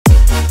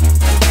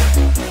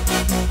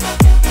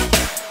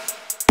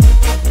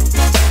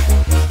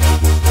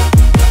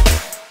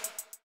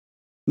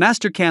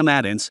Mastercam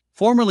add-ins,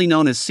 formerly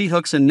known as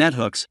C-hooks and net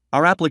hooks,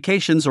 are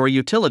applications or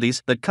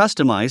utilities that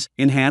customize,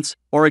 enhance,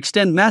 or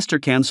extend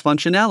Mastercam's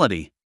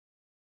functionality.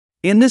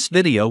 In this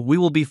video we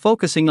will be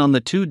focusing on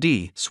the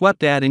 2D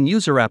swept add-in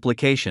user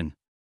application.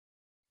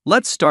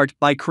 Let's start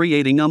by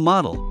creating a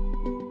model.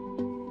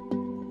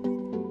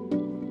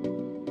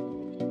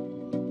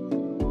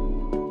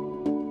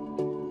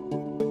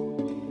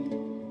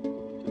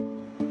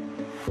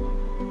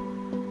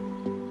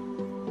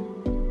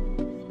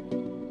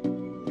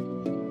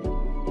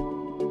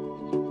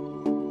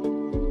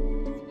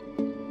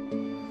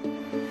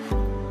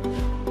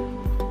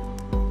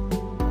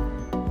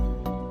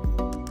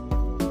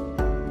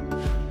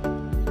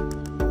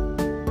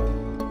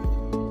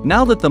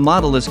 Now that the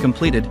model is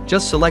completed,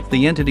 just select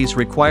the entities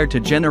required to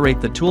generate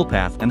the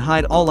toolpath and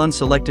hide all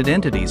unselected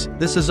entities.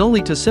 This is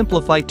only to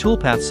simplify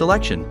toolpath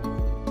selection.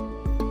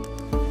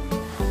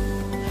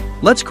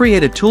 Let's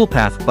create a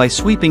toolpath by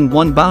sweeping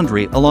one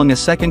boundary along a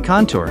second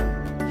contour.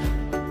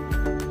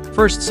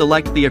 First,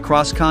 select the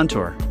across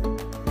contour.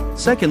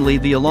 Secondly,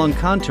 the along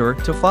contour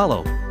to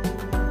follow.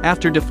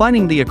 After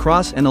defining the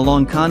across and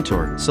along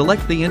contour,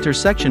 select the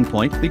intersection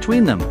point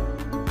between them.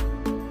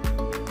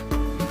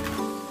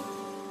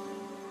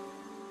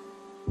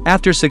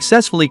 After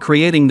successfully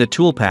creating the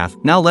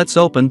toolpath, now let's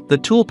open the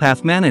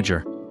Toolpath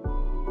Manager.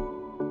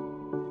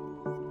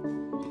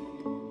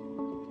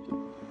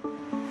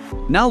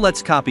 Now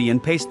let's copy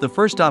and paste the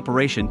first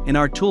operation in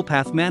our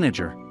Toolpath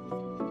Manager.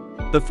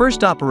 The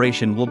first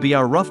operation will be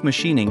our rough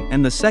machining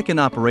and the second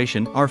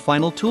operation our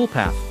final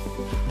toolpath.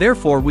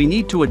 Therefore, we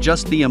need to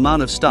adjust the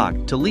amount of stock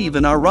to leave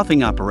in our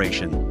roughing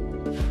operation.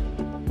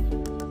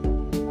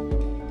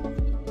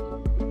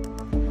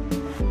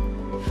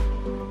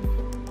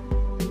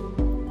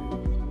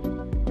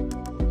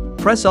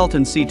 Press Alt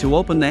and C to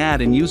open the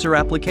add-in user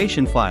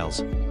application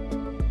files.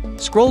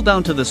 Scroll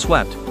down to the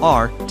swept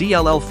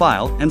DLL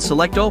file and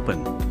select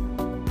Open.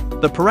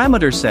 The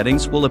parameter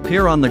settings will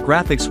appear on the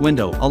graphics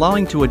window,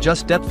 allowing to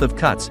adjust depth of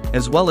cuts,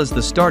 as well as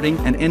the starting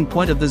and end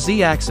point of the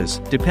Z-axis,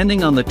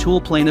 depending on the tool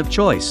plane of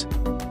choice.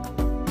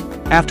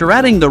 After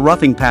adding the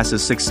roughing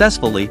passes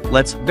successfully,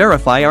 let's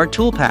verify our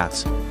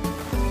toolpaths.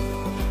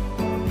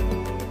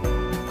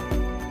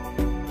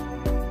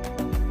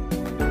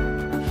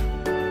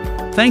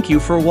 Thank you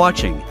for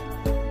watching.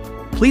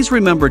 Please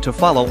remember to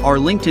follow our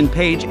LinkedIn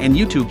page and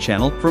YouTube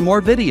channel for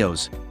more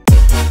videos.